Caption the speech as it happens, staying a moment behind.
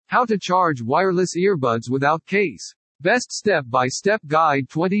How to charge wireless earbuds without case. Best Step-by-Step Guide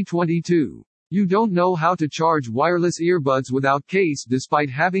 2022. You don't know how to charge wireless earbuds without case despite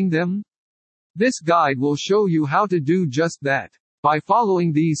having them? This guide will show you how to do just that. By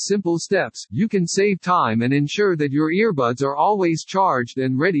following these simple steps, you can save time and ensure that your earbuds are always charged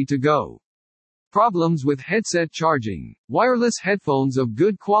and ready to go. Problems with headset charging. Wireless headphones of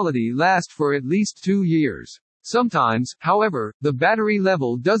good quality last for at least 2 years. Sometimes, however, the battery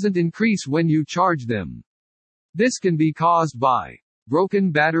level doesn't increase when you charge them. This can be caused by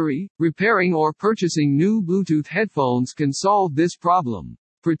broken battery. Repairing or purchasing new Bluetooth headphones can solve this problem.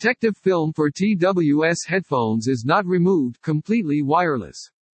 Protective film for TWS headphones is not removed completely wireless.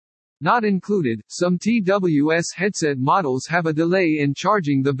 Not included, some TWS headset models have a delay in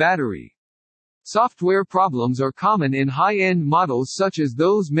charging the battery. Software problems are common in high-end models such as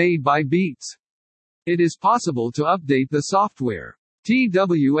those made by Beats. It is possible to update the software.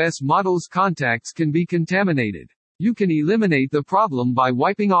 TWS models' contacts can be contaminated. You can eliminate the problem by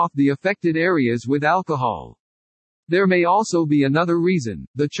wiping off the affected areas with alcohol. There may also be another reason.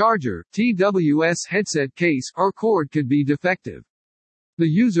 The charger, TWS headset case, or cord could be defective. The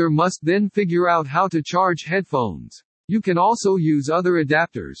user must then figure out how to charge headphones. You can also use other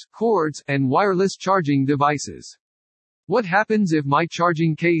adapters, cords, and wireless charging devices. What happens if my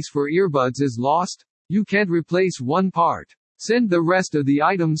charging case for earbuds is lost? You can't replace one part. Send the rest of the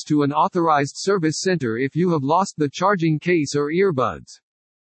items to an authorized service center if you have lost the charging case or earbuds.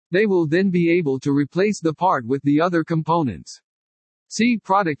 They will then be able to replace the part with the other components. See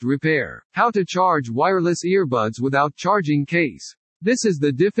Product Repair. How to charge wireless earbuds without charging case. This is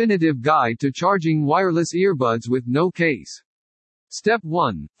the definitive guide to charging wireless earbuds with no case. Step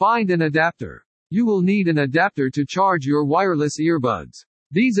 1. Find an adapter. You will need an adapter to charge your wireless earbuds.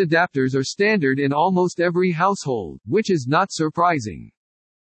 These adapters are standard in almost every household, which is not surprising.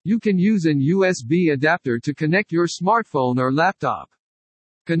 You can use an USB adapter to connect your smartphone or laptop.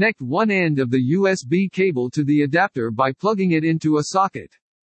 Connect one end of the USB cable to the adapter by plugging it into a socket.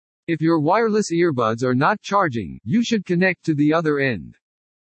 If your wireless earbuds are not charging, you should connect to the other end.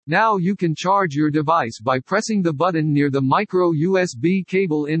 Now you can charge your device by pressing the button near the micro USB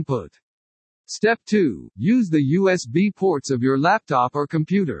cable input. Step 2. Use the USB ports of your laptop or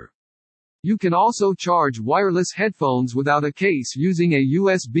computer. You can also charge wireless headphones without a case using a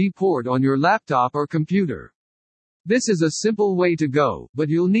USB port on your laptop or computer. This is a simple way to go, but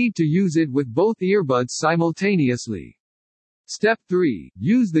you'll need to use it with both earbuds simultaneously. Step 3.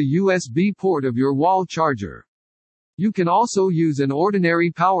 Use the USB port of your wall charger. You can also use an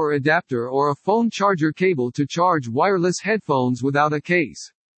ordinary power adapter or a phone charger cable to charge wireless headphones without a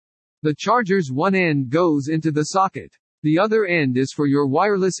case. The charger's one end goes into the socket. The other end is for your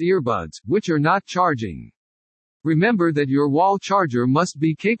wireless earbuds, which are not charging. Remember that your wall charger must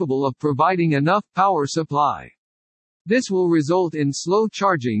be capable of providing enough power supply. This will result in slow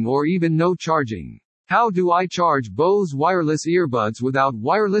charging or even no charging. How do I charge Bose wireless earbuds without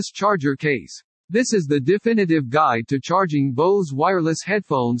wireless charger case? This is the definitive guide to charging Bose wireless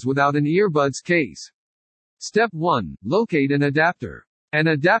headphones without an earbuds case. Step 1. Locate an adapter. An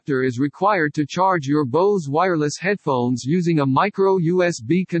adapter is required to charge your Bose wireless headphones using a micro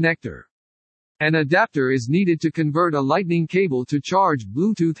USB connector. An adapter is needed to convert a lightning cable to charge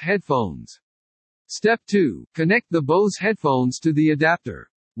Bluetooth headphones. Step 2. Connect the Bose headphones to the adapter.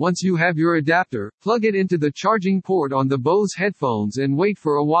 Once you have your adapter, plug it into the charging port on the Bose headphones and wait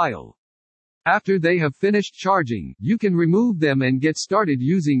for a while. After they have finished charging, you can remove them and get started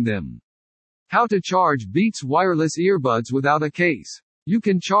using them. How to charge Beats wireless earbuds without a case. You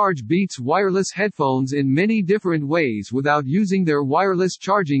can charge Beats wireless headphones in many different ways without using their wireless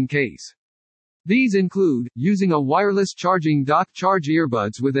charging case. These include, using a wireless charging dock, charge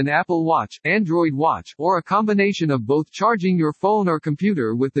earbuds with an Apple Watch, Android Watch, or a combination of both, charging your phone or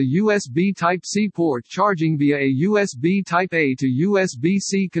computer with the USB Type-C port, charging via a USB Type-A to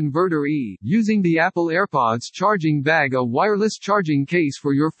USB-C converter E, using the Apple AirPods charging bag. A wireless charging case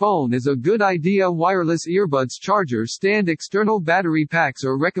for your phone is a good idea. Wireless earbuds charger stand, external battery packs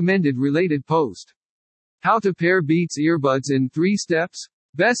are recommended. Related post. How to pair Beats earbuds in 3 steps?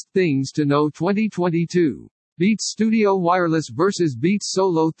 Best things to know 2022. Beats Studio Wireless vs Beats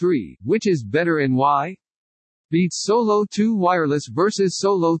Solo 3, which is better and why? Beats Solo 2 Wireless vs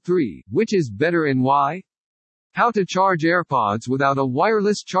Solo 3, which is better and why? How to charge AirPods without a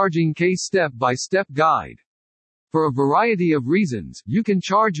wireless charging case, step-by-step guide. For a variety of reasons, you can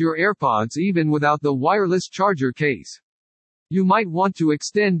charge your AirPods even without the wireless charger case. You might want to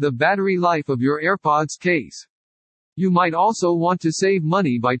extend the battery life of your AirPods case. You might also want to save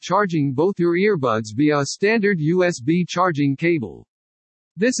money by charging both your earbuds via a standard USB charging cable.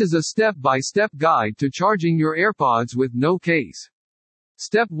 This is a step-by-step guide to charging your AirPods with no case.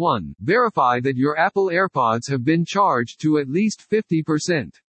 Step 1. Verify that your Apple AirPods have been charged to at least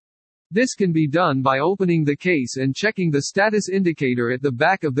 50%. This can be done by opening the case and checking the status indicator at the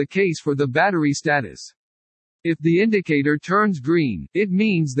back of the case for the battery status. If the indicator turns green, it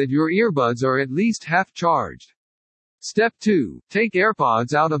means that your earbuds are at least half charged. Step 2. Take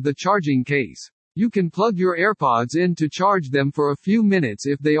AirPods out of the charging case. You can plug your AirPods in to charge them for a few minutes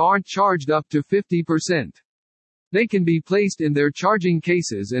if they aren't charged up to 50%. They can be placed in their charging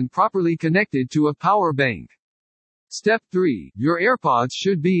cases and properly connected to a power bank. Step 3. Your AirPods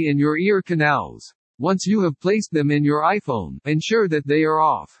should be in your ear canals. Once you have placed them in your iPhone, ensure that they are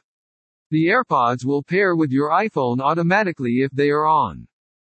off. The AirPods will pair with your iPhone automatically if they are on.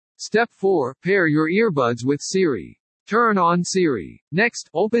 Step 4. Pair your earbuds with Siri. Turn on Siri. Next,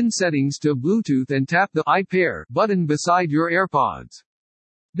 open Settings to Bluetooth and tap the I Pair button beside your AirPods.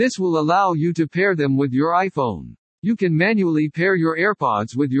 This will allow you to pair them with your iPhone. You can manually pair your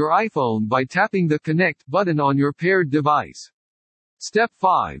AirPods with your iPhone by tapping the Connect button on your paired device. Step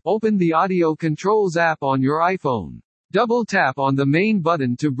 5. Open the Audio Controls app on your iPhone. Double tap on the main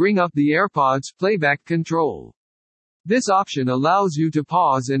button to bring up the AirPods playback control. This option allows you to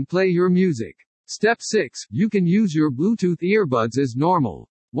pause and play your music. Step 6. You can use your Bluetooth earbuds as normal.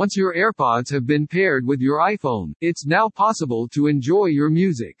 Once your AirPods have been paired with your iPhone, it's now possible to enjoy your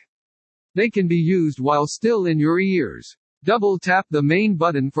music. They can be used while still in your ears. Double tap the main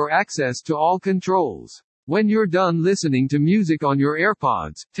button for access to all controls. When you're done listening to music on your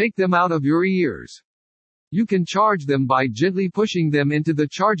AirPods, take them out of your ears. You can charge them by gently pushing them into the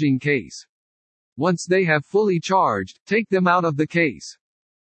charging case. Once they have fully charged, take them out of the case.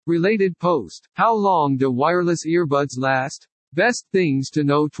 Related post. How long do wireless earbuds last? Best things to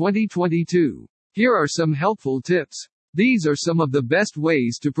know 2022. Here are some helpful tips. These are some of the best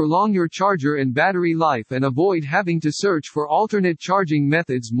ways to prolong your charger and battery life and avoid having to search for alternate charging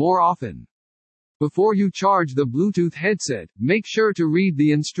methods more often. Before you charge the Bluetooth headset, make sure to read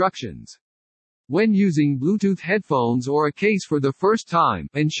the instructions. When using Bluetooth headphones or a case for the first time,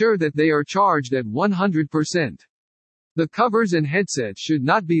 ensure that they are charged at 100%. The covers and headset should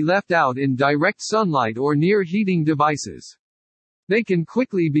not be left out in direct sunlight or near heating devices. They can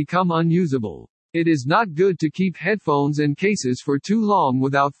quickly become unusable. It is not good to keep headphones and cases for too long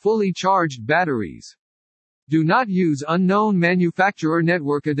without fully charged batteries. Do not use unknown manufacturer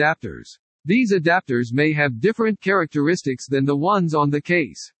network adapters. These adapters may have different characteristics than the ones on the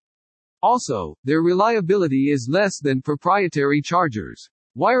case. Also, their reliability is less than proprietary chargers.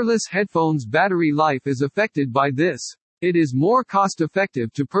 Wireless headphones' battery life is affected by this. It is more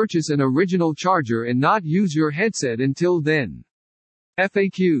cost-effective to purchase an original charger and not use your headset until then.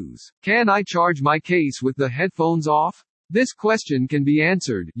 FAQs. Can I charge my case with the headphones off? This question can be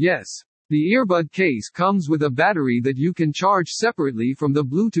answered, yes. The earbud case comes with a battery that you can charge separately from the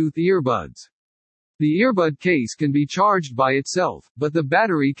Bluetooth earbuds. The earbud case can be charged by itself, but the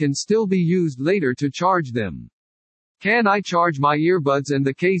battery can still be used later to charge them. Can I charge my earbuds and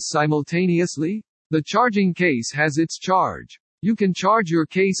the case simultaneously? The charging case has its charge. You can charge your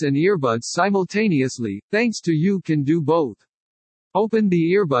case and earbuds simultaneously, thanks to you can do both. Open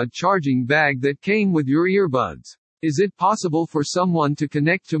the earbud charging bag that came with your earbuds. Is it possible for someone to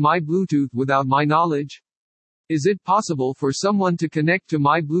connect to my Bluetooth without my knowledge? Is it possible for someone to connect to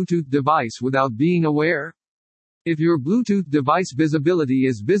my Bluetooth device without being aware? If your Bluetooth device visibility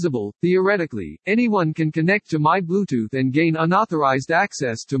is visible, theoretically, anyone can connect to my Bluetooth and gain unauthorized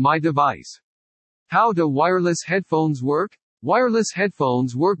access to my device. How do wireless headphones work? Wireless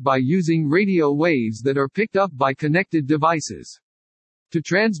headphones work by using radio waves that are picked up by connected devices. To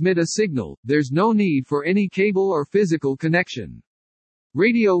transmit a signal, there's no need for any cable or physical connection.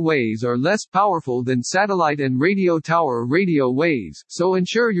 Radio waves are less powerful than satellite and radio tower radio waves, so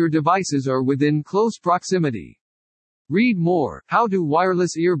ensure your devices are within close proximity. Read more. How do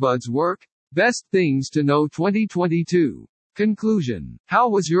wireless earbuds work? Best things to know 2022. Conclusion. How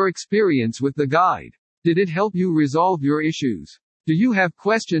was your experience with the guide? Did it help you resolve your issues? Do you have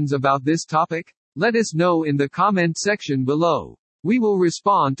questions about this topic? Let us know in the comment section below. We will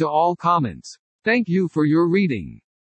respond to all comments. Thank you for your reading.